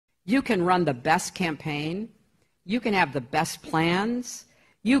You can run the best campaign. You can have the best plans.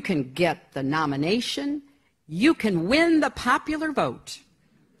 You can get the nomination. You can win the popular vote.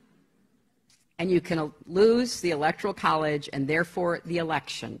 And you can lose the Electoral College and therefore the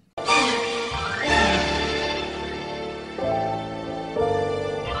election.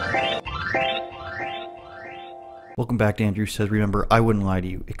 Welcome back to Andrew Says. Remember, I wouldn't lie to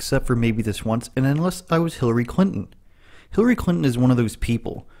you, except for maybe this once, and unless I was Hillary Clinton. Hillary Clinton is one of those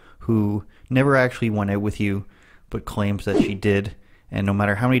people who never actually went out with you, but claims that she did. And no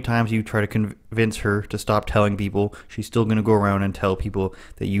matter how many times you try to convince her to stop telling people, she's still going to go around and tell people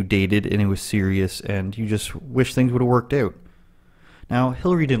that you dated and it was serious and you just wish things would have worked out. Now,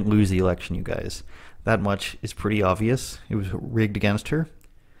 Hillary didn't lose the election, you guys. That much is pretty obvious. It was rigged against her.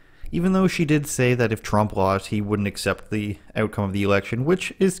 Even though she did say that if Trump lost, he wouldn't accept the outcome of the election,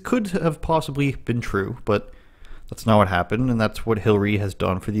 which could have possibly been true, but that's not what happened, and that's what Hillary has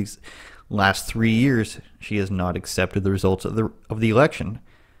done for these last 3 years. She has not accepted the results of the election.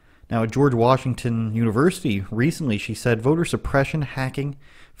 Now, at George Washington University recently, she said voter suppression, hacking,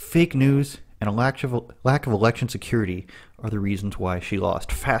 fake news, and a lack of election security are the reasons why she lost.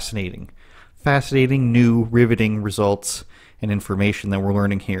 Fascinating. Fascinating, new, riveting results and information that we're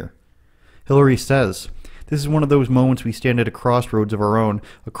learning here. Hillary says, "This is one of those moments we stand at a crossroads of our own,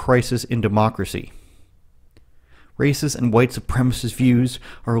 a crisis in democracy. Racist and white supremacist views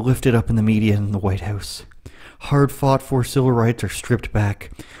are lifted up in the media and in the White House. Hard-fought-for civil rights are stripped back.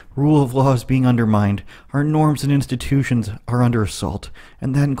 Rule of law is being undermined. Our norms and institutions are under assault,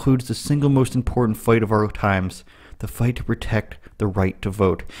 and that includes the single most important fight of our times, the fight to protect the right to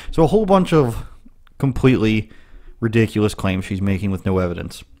vote." So a whole bunch of completely ridiculous claims she's making with no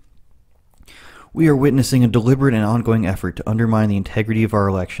evidence. "We are witnessing a deliberate and ongoing effort to undermine the integrity of our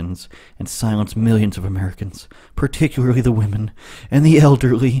elections and silence millions of Americans, particularly the women, and the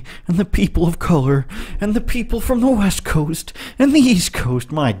elderly, and the people of color, and the people from the West Coast, and the East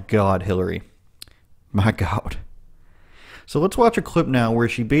Coast." My God, Hillary. My God. So let's watch a clip now where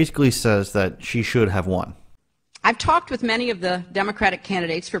she basically says that she should have won. I've talked with many of the Democratic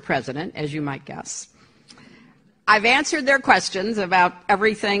candidates for president, as you might guess. I've answered their questions about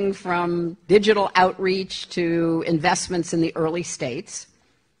everything from digital outreach to investments in the early states.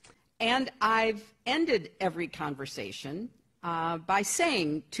 And I've ended every conversation by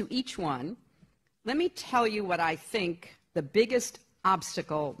saying to each one, let me tell you what I think the biggest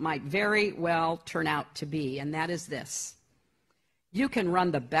obstacle might very well turn out to be, and that is this. You can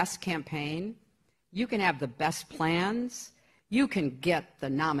run the best campaign, you can have the best plans, you can get the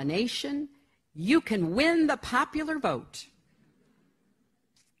nomination, you can win the popular vote,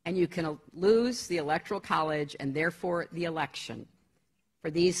 and you can lose the Electoral College and therefore the election for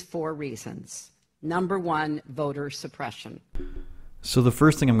these 4 reasons. Number 1, voter suppression. So the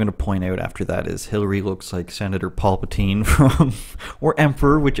first thing I'm going to point out after that is Hillary looks like Senator Palpatine from, or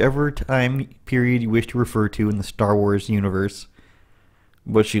Emperor, whichever time period you wish to refer to in the Star Wars universe,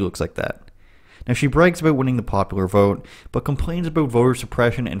 but she looks like that. Now, she brags about winning the popular vote, but complains about voter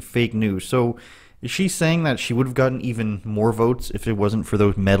suppression and fake news. So, is she saying that she would have gotten even more votes if it wasn't for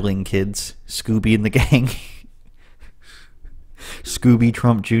those meddling kids, Scooby and the gang? Scooby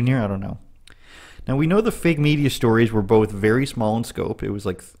Trump Jr.? I don't know. Now, we know the fake media stories were both very small in scope. It was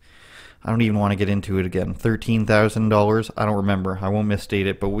like, I don't even want to get into it again, $13,000? I don't remember. I won't misstate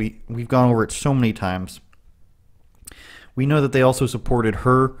it, but we've gone over it so many times. We know that they also supported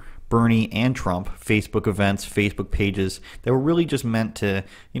her, Bernie, and Trump Facebook events, Facebook pages that were really just meant to,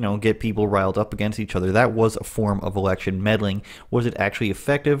 get people riled up against each other. That was a form of election meddling. Was it actually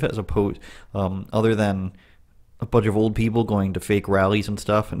effective as opposed, other than a bunch of old people going to fake rallies and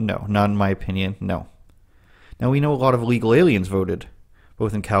stuff? No, not in my opinion, no. Now, we know a lot of illegal aliens voted,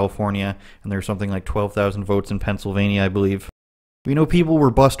 both in California, and there's something like 12,000 votes in Pennsylvania, I believe. We know people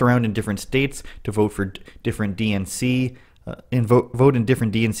were bussed around in different states to vote for different DNC, vote in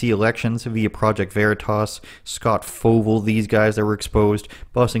different DNC elections via Project Veritas, Scott Fogle, these guys that were exposed,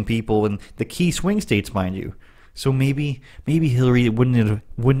 busing people in the key swing states, mind you. So maybe Hillary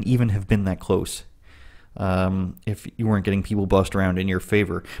wouldn't even have been that close if you weren't getting people bussed around in your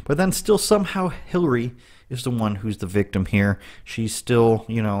favor. But then still somehow Hillary is the one who's the victim here. She's still,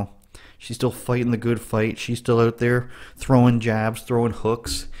 she's still fighting the good fight. She's still out there throwing jabs, throwing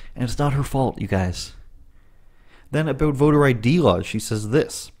hooks, and it's not her fault, you guys. Then about voter ID laws, she says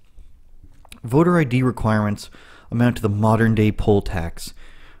this. Voter ID requirements amount to the modern-day poll tax.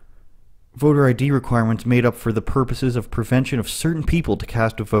 Voter ID requirements made up for the purposes of prevention of certain people to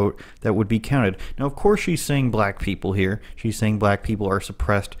cast a vote that would be counted. Now, of course, she's saying black people here. She's saying black people are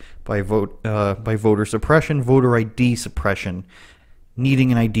suppressed by voter suppression, voter ID suppression.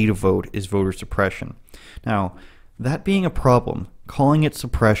 needing an ID to vote is voter suppression. Now, that being a problem, calling it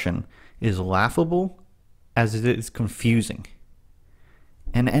suppression is laughable as it is confusing.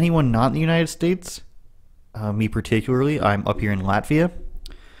 And anyone not in the United States, me particularly, I'm up here in Latvia,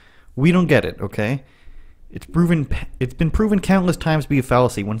 we don't get it, okay? It's been proven countless times to be a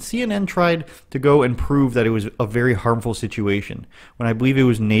fallacy. When CNN tried to go and prove that it was a very harmful situation, when I believe it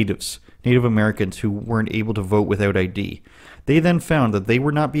was Native Americans who weren't able to vote without ID, they then found that they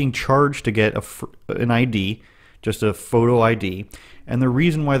were not being charged to get an ID, just a photo ID, and the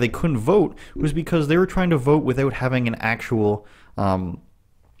reason why they couldn't vote was because they were trying to vote without having an actual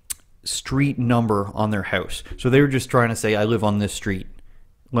street number on their house. So they were just trying to say, I live on this street,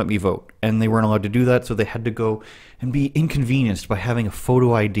 let me vote. And they weren't allowed to do that, so they had to go and be inconvenienced by having a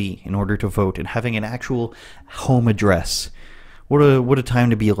photo ID in order to vote and having an actual home address. What a time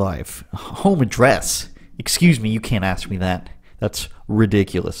to be alive. Home address? Excuse me, you can't ask me that. That's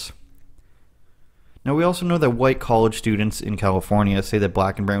ridiculous. Now, we also know that white college students in California say that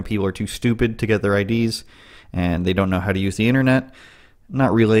black and brown people are too stupid to get their IDs, and they don't know how to use the internet,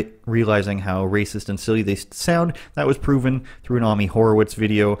 not really realizing how racist and silly they sound. That was proven through an Ami Horowitz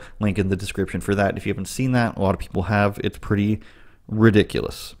video. Link in the description for that. If you haven't seen that, a lot of people have. It's pretty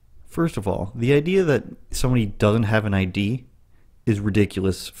ridiculous. First of all, the idea that somebody doesn't have an ID is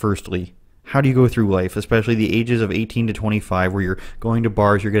ridiculous, firstly. How do you go through life, especially the ages of 18 to 25, where you're going to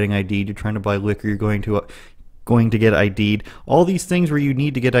bars, you're getting ID'd, you're trying to buy liquor, you're going to get ID'd, all these things where you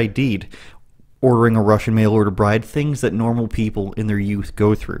need to get ID'd, ordering a Russian mail order bride, things that normal people in their youth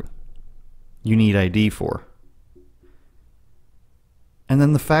go through. You need ID for. And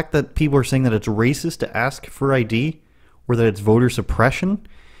then the fact that people are saying that it's racist to ask for ID, or that it's voter suppression,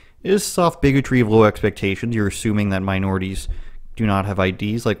 is soft bigotry of low expectations. You're assuming that minorities do not have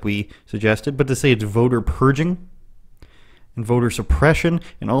IDs like we suggested, but to say it's voter purging and voter suppression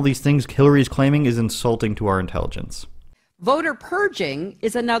and all these things Hillary is claiming is insulting to our intelligence. Voter purging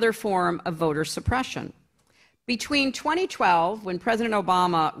is another form of voter suppression. Between 2012, when President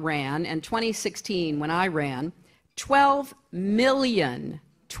Obama ran, and 2016, when I ran, 12 million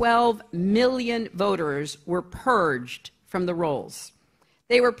voters were purged from the rolls.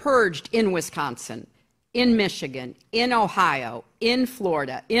 They were purged in Wisconsin, in Michigan, in Ohio, in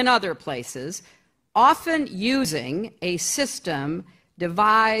Florida, in other places, often using a system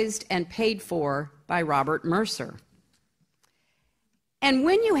devised and paid for by Robert Mercer. And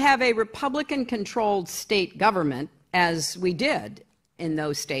when you have a Republican-controlled state government, as we did in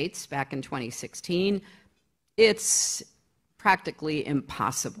those states back in 2016, it's practically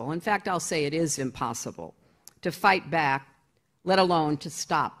impossible. In fact, I'll say it is impossible to fight back, let alone to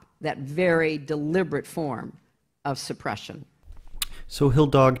stop that very deliberate form of suppression. So,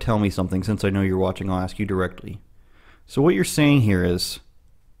 Hilldog, tell me something. Since I know you're watching, I'll ask you directly. So what you're saying here is,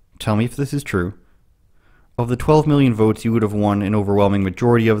 tell me if this is true, of the 12 million votes, you would have won an overwhelming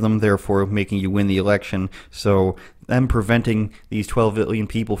majority of them, therefore making you win the election. So them preventing these 12 million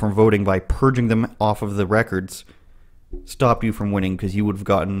people from voting by purging them off of the records stopped you from winning because you would have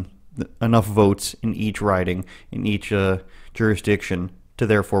gotten enough votes in each riding, in each jurisdiction, to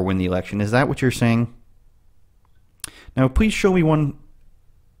therefore win the election. Is that what you're saying? Now, please show me one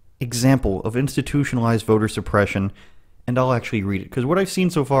example of institutionalized voter suppression, and I'll actually read it, because what I've seen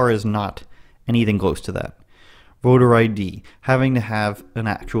so far is not anything close to that. Voter ID, having to have an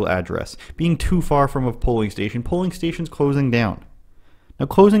actual address, being too far from a polling stations closing down. Now,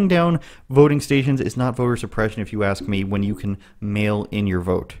 closing down voting stations is not voter suppression, if you ask me, when you can mail in your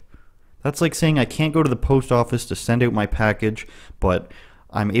vote. That's like saying I can't go to the post office to send out my package, but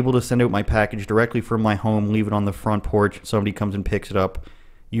I'm able to send out my package directly from my home, leave it on the front porch, somebody comes and picks it up.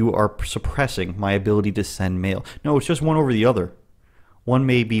 You are suppressing my ability to send mail. No, it's just one over the other. One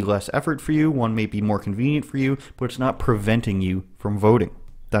may be less effort for you, one may be more convenient for you, but it's not preventing you from voting.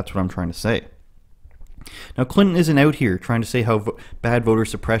 That's what I'm trying to say. Now, Clinton isn't out here trying to say how bad voter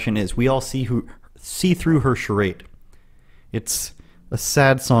suppression is. We all see through her charade. It's a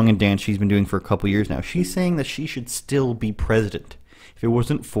sad song and dance she's been doing for a couple years now. She's saying that she should still be president. If it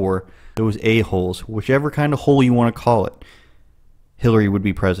wasn't for those a-holes, whichever kind of hole you want to call it, Hillary would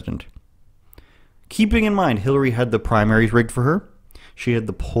be president. Keeping in mind, Hillary had the primaries rigged for her. She had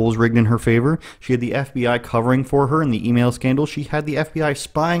the polls rigged in her favor. She had the FBI covering for her in the email scandal. She had the FBI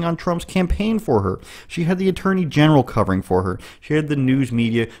spying on Trump's campaign for her. She had the Attorney General covering for her. She had the news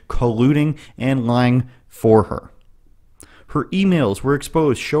media colluding and lying for her. Her emails were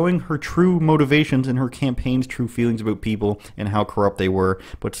exposed, showing her true motivations and her campaign's true feelings about people and how corrupt they were.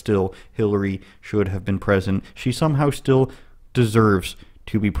 But still, Hillary should have been president. She somehow still deserves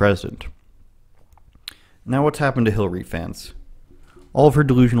to be president. Now, what's happened to Hillary, fans? All of her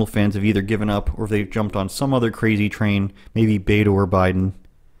delusional fans have either given up or they've jumped on some other crazy train, maybe Beto or Biden.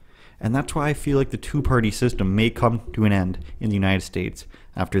 And that's why I feel like the two-party system may come to an end in the United States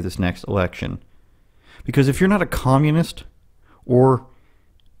after this next election. Because if you're not a communist, or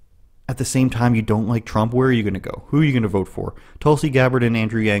at the same time you don't like Trump, where are you going to go? Who are you going to vote for? Tulsi Gabbard and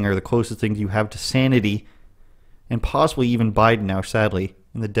Andrew Yang are the closest things you have to sanity, and possibly even Biden now, sadly,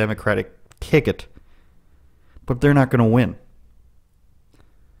 in the Democratic ticket. But they're not going to win.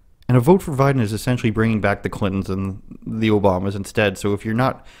 And a vote for Biden is essentially bringing back the Clintons and the Obamas instead. So if you're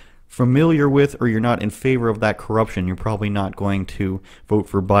not familiar with or you're not in favor of that corruption, you're probably not going to vote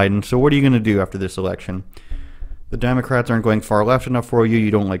for Biden. So what are you going to do after this election? The Democrats aren't going far left enough for you.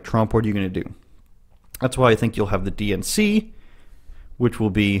 You don't like Trump. What are you going to do? That's why I think you'll have the DNC, which will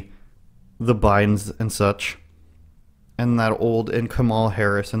be the Bidens and such, and that old, and Kamala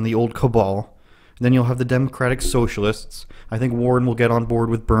Harris and the old cabal. Then you'll have the Democratic Socialists. I think Warren will get on board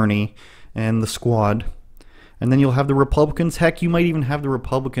with Bernie and the squad. And then you'll have the Republicans. Heck, you might even have the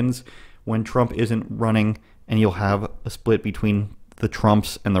Republicans when Trump isn't running, and you'll have a split between the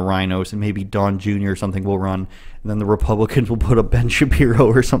Trumps and the Rhinos, and maybe Don Jr. or something will run, and then the Republicans will put up Ben Shapiro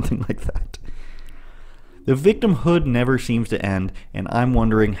or something like that. The victimhood never seems to end, and I'm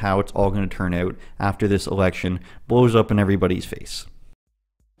wondering how it's all going to turn out after this election blows up in everybody's face.